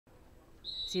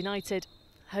as United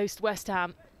host West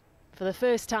Ham for the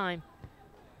first time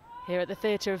here at the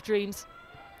Theatre of Dreams.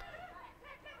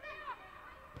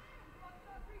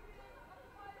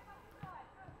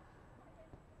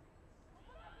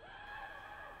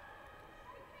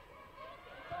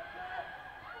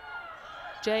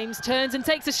 James turns and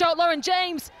takes a shot. Lauren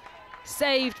James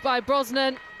saved by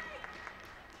Brosnan.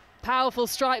 Powerful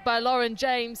strike by Lauren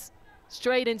James.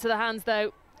 Straight into the hands,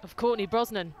 though, of Courtney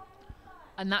Brosnan.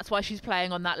 And that's why she's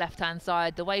playing on that left-hand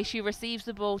side. The way she receives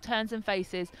the ball, turns and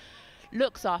faces,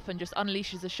 looks up and just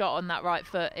unleashes a shot on that right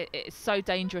foot. It's so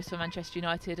dangerous for Manchester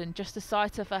United, and just a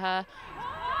sighter for her.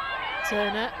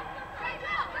 Turner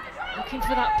looking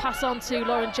for that pass on to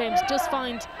Lauren James. Does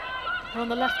find her on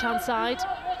the left-hand side.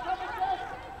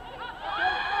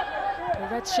 The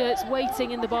red shirts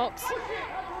waiting in the box.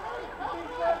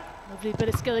 Lovely bit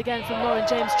of skill again from Lauren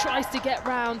James. Tries to get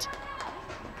round,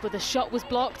 but the shot was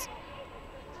blocked.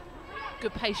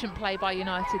 Good patient play by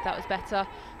United, that was better.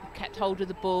 Kept hold of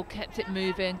the ball, kept it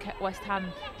moving, kept West Ham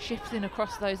shifting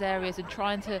across those areas and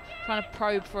trying to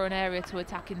probe for an area to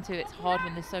attack into. It's hard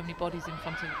when there's so many bodies in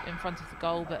front of the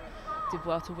goal, but did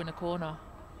well to win a corner.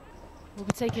 Will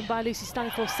be taken by Lucy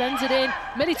Staniforth, sends it in.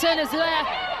 Millie Turner's there,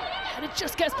 and it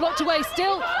just gets blocked away.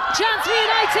 Still chance for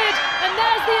United, and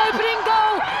there's the opening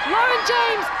goal. Lauren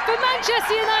James for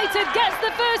Manchester United gets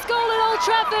the first goal at Old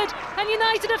Trafford, and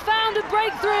United have found a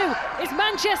breakthrough. It's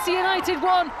Manchester United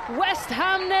 1, West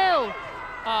Ham 0.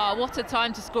 Ah, what a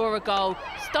time to score a goal.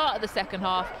 Start of the second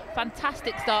half.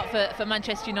 Fantastic start for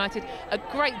Manchester United. A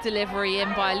great delivery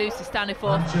in by Lucy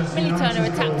Staniforth. Millie Turner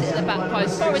attacked it at the back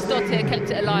post. Forrest Dottir kept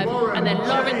it alive, and then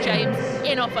Lauren James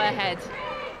in off her head.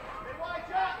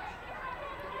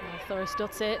 Forrest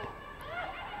Dottir.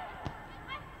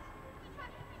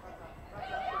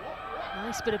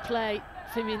 Nice bit of play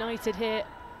from United here,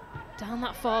 down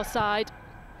that far side.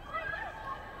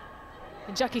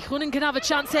 And Jackie Groenen can have a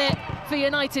chance here for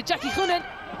United. Jackie Groenen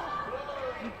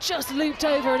just looped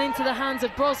over and into the hands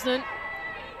of Brosnan.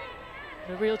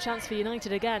 A real chance for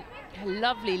United again. A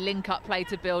lovely link-up play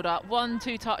to build up.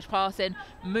 1-2 touch passing,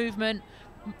 movement,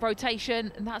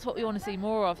 rotation, and that's what we want to see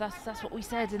more of. That's what we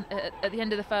said at the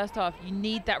end of the first half. You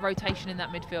need that rotation in that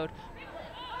midfield.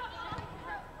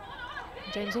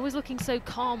 James always looking so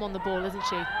calm on the ball, isn't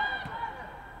she?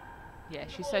 Yeah,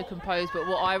 she's so composed, but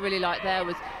what I really liked there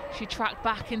was she tracked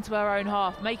back into her own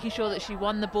half, making sure that she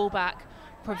won the ball back,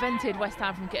 prevented West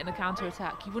Ham from getting a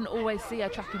counter-attack. You wouldn't always see her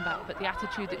tracking back, but the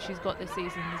attitude that she's got this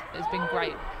season has been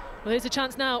great. Well, here's a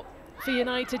chance now for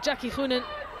United. Jackie Groenen,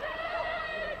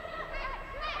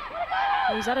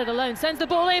 who's at it alone, sends the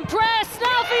ball in. Press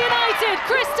now for United.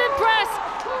 Kristen Press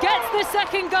gets the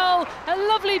second goal. A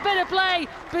lovely bit of play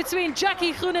between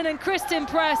Jackie Groenen and Kristen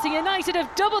Press. And United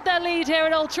have doubled their lead here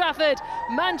at Old Trafford.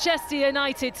 Manchester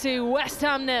United 2, West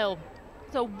Ham 0.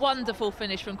 It's a wonderful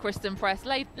finish from Kristen Press.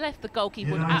 Left the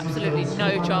goalkeeper with absolutely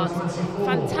no chance.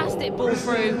 Fantastic ball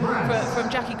through from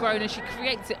Jackie Groenen. She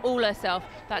creates it all herself.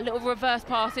 That little reverse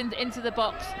pass into the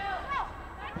box.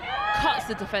 Cuts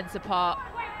the defence apart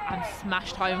and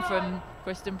smashed home from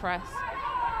Kristen Press.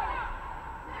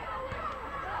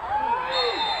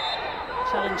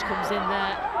 Challenge comes in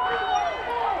there,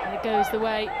 and it goes the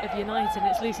way of United,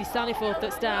 and it's Lucy Staniforth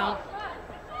that's down.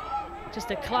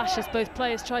 Just a clash as both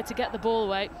players tried to get the ball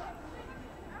away.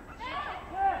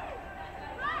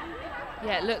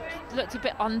 Yeah, it looked a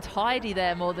bit untidy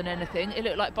there more than anything. It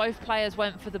looked like both players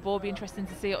went for the ball. Be interesting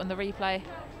to see it on the replay.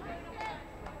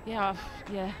 Yeah.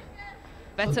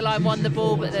 Vetterlein won the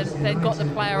ball, but then got the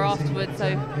player afterwards, so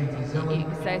you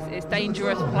can say it's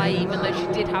dangerous play, even though she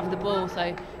did have the ball,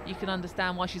 so you can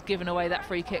understand why she's given away that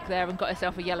free kick there and got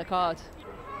herself a yellow card.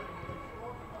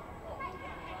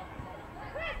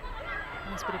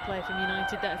 Nice bit of play from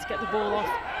United there to get the ball off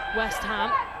West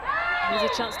Ham. There's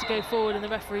a chance to go forward, and the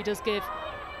referee does give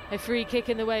a free kick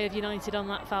in the way of United on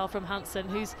that foul from Hansen,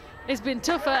 it's been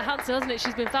tough for Hansen, hasn't it?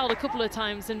 She's been fouled a couple of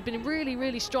times and been really,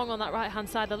 really strong on that right-hand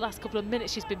side the last couple of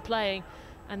minutes she's been playing,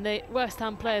 and the West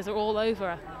Ham players are all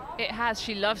over her. It has.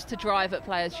 She loves to drive at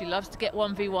players. She loves to get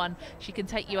 1v1. She can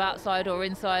take you outside or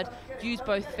inside, use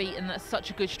both feet, and that's such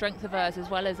a good strength of hers, as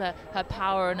well as her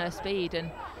power and her speed.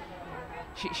 And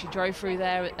she drove through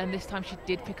there, and this time she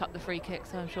did pick up the free kick,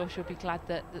 so I'm sure she'll be glad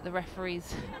that the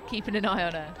referee's keeping an eye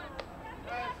on her.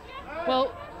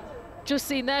 Well, just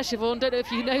seen there, Siobhan, don't know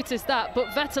if you noticed that, but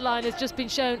Vetterlein has just been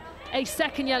shown a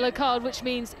second yellow card, which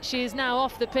means she is now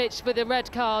off the pitch with a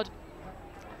red card.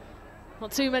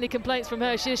 Not too many complaints from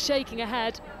her. She is shaking her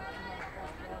head.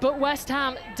 But West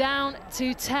Ham down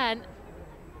to 10,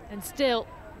 and still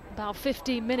about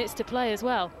 15 minutes to play as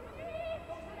well.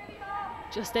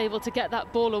 Just able to get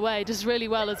that ball away, does really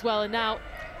well as well. And now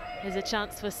Here's a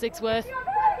chance for Sigsworth.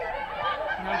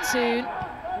 Now Toon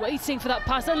waiting for that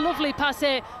pass. A lovely pass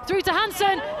here. Through to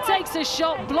Hansen. Takes a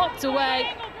shot, blocked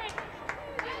away.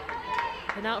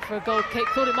 And out for a goal kick.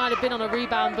 Thought it might have been on a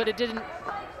rebound, but it didn't.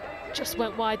 Just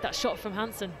went wide, that shot from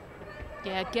Hansen.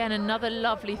 Yeah, again, another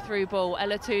lovely through ball.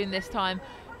 Ella Toon this time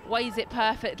weighs it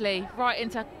perfectly right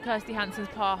into Kirsty Hansen's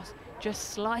pass.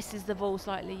 Just slices the ball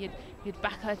slightly. You'd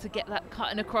back her to get that cut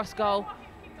and across goal.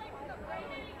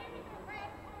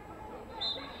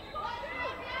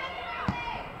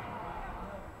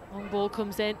 Long ball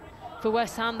comes in for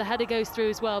West Ham. The header goes through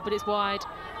as well, but it's wide.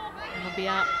 And will be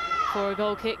out for a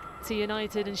goal kick to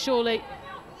United. And surely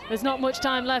there's not much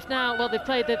time left now. Well, they've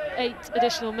played the 8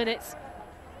 additional minutes.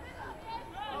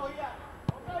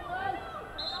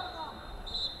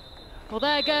 Well,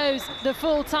 there goes the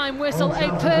full-time whistle. A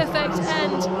perfect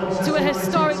end to a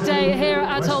historic day here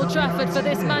at Old Trafford for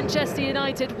this Manchester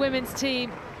United women's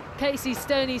team. Casey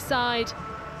Stoney's side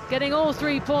getting all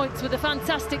 3 points with a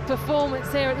fantastic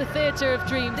performance here at the Theatre of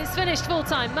Dreams. It's finished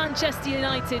full-time, Manchester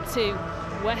United 2,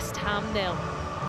 West Ham 0.